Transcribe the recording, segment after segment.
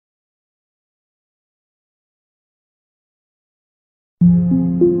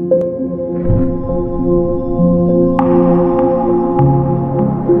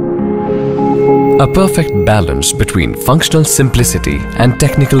A perfect balance between functional simplicity and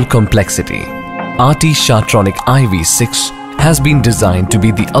technical complexity, Artize Showertronic IV6 has been designed to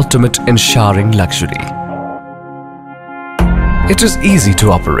be the ultimate in showering luxury. It is easy to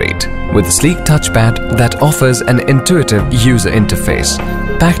operate with a sleek touchpad that offers an intuitive user interface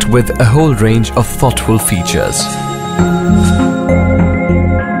packed with a whole range of thoughtful features.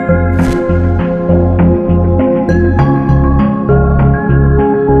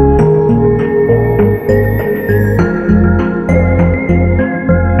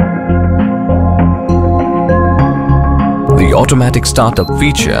 The automatic startup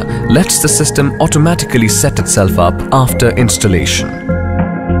feature lets the system automatically set itself up after installation.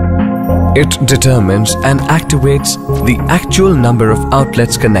 It determines and activates the actual number of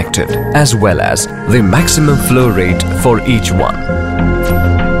outlets connected as well as the maximum flow rate for each one.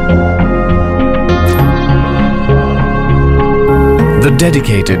 The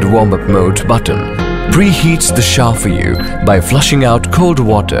dedicated warm-up mode button preheats the shower for you by flushing out cold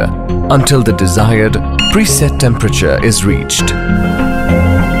water until the desired preset temperature is reached.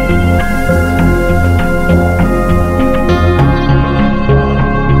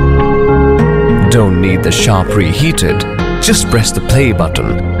 Don't need the shower preheated, just press the play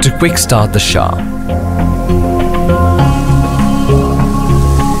button to quick start the shower.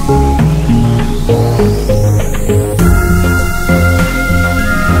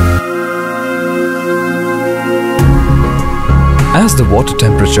 As the water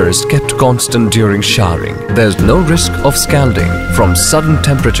temperature is kept constant during showering, there is no risk of scalding from sudden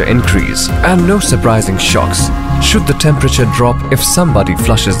temperature increase and no surprising shocks should the temperature drop if somebody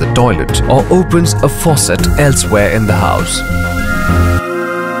flushes the toilet or opens a faucet elsewhere in the house.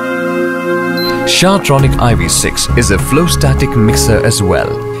 Showertronic IV6 is a flow-static mixer as well.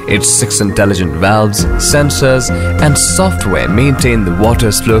 Its 6 intelligent valves, sensors and software maintain the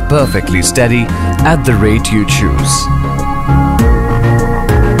water's flow perfectly steady at the rate you choose.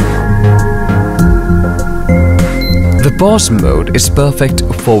 The pause mode is perfect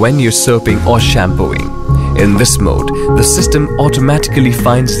for when you're soaping or shampooing. In this mode, the system automatically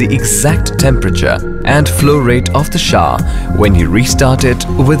finds the exact temperature and flow rate of the shower when you restart it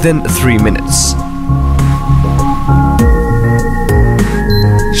within 3 minutes.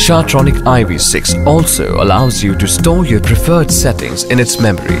 Showertronic IV6 also allows you to store your preferred settings in its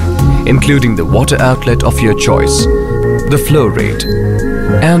memory, including the water outlet of your choice, the flow rate,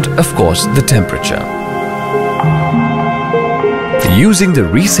 and of course the temperature. Using the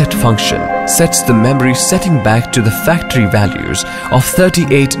reset function sets the memory setting back to the factory values of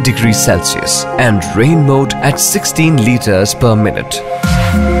 38 degrees Celsius and rain mode at 16 liters per minute.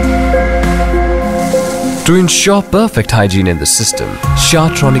 To ensure perfect hygiene in the system,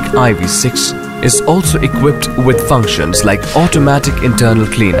 Showertronic IV6 is also equipped with functions like automatic internal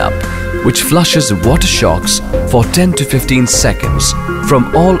cleanup, which flushes water shocks for 10 to 15 seconds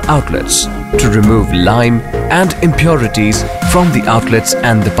from all outlets to remove lime and impurities from the outlets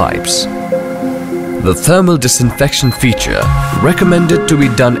and the pipes. The thermal disinfection feature, recommended to be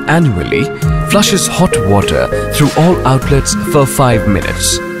done annually, flushes hot water through all outlets for 5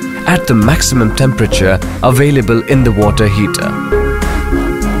 minutes at the maximum temperature available in the water heater.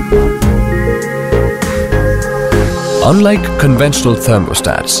 Unlike conventional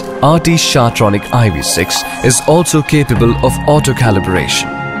thermostats, Artize Showertronic IV6 is also capable of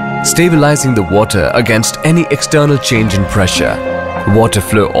auto-calibration, stabilizing the water against any external change in pressure, water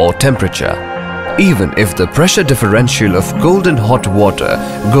flow or temperature, even if the pressure differential of cold and hot water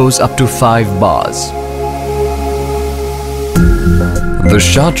goes up to 5 bars. The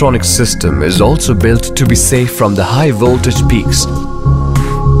Showertronic system is also built to be safe from the high voltage peaks,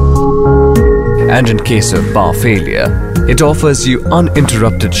 and in case of power failure, it offers you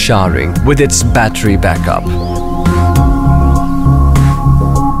uninterrupted showering with its battery backup.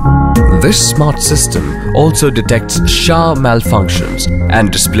 This smart system also detects shower malfunctions and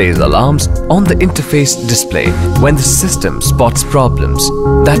displays alarms on the interface display when the system spots problems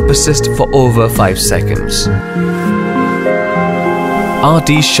that persist for over 5 seconds.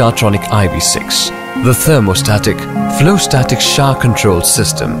 Artize Showertronic IV6, the thermostatic, flow-static shower control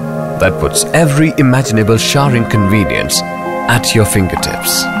system that puts every imaginable showering convenience at your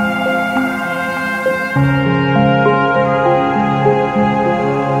fingertips.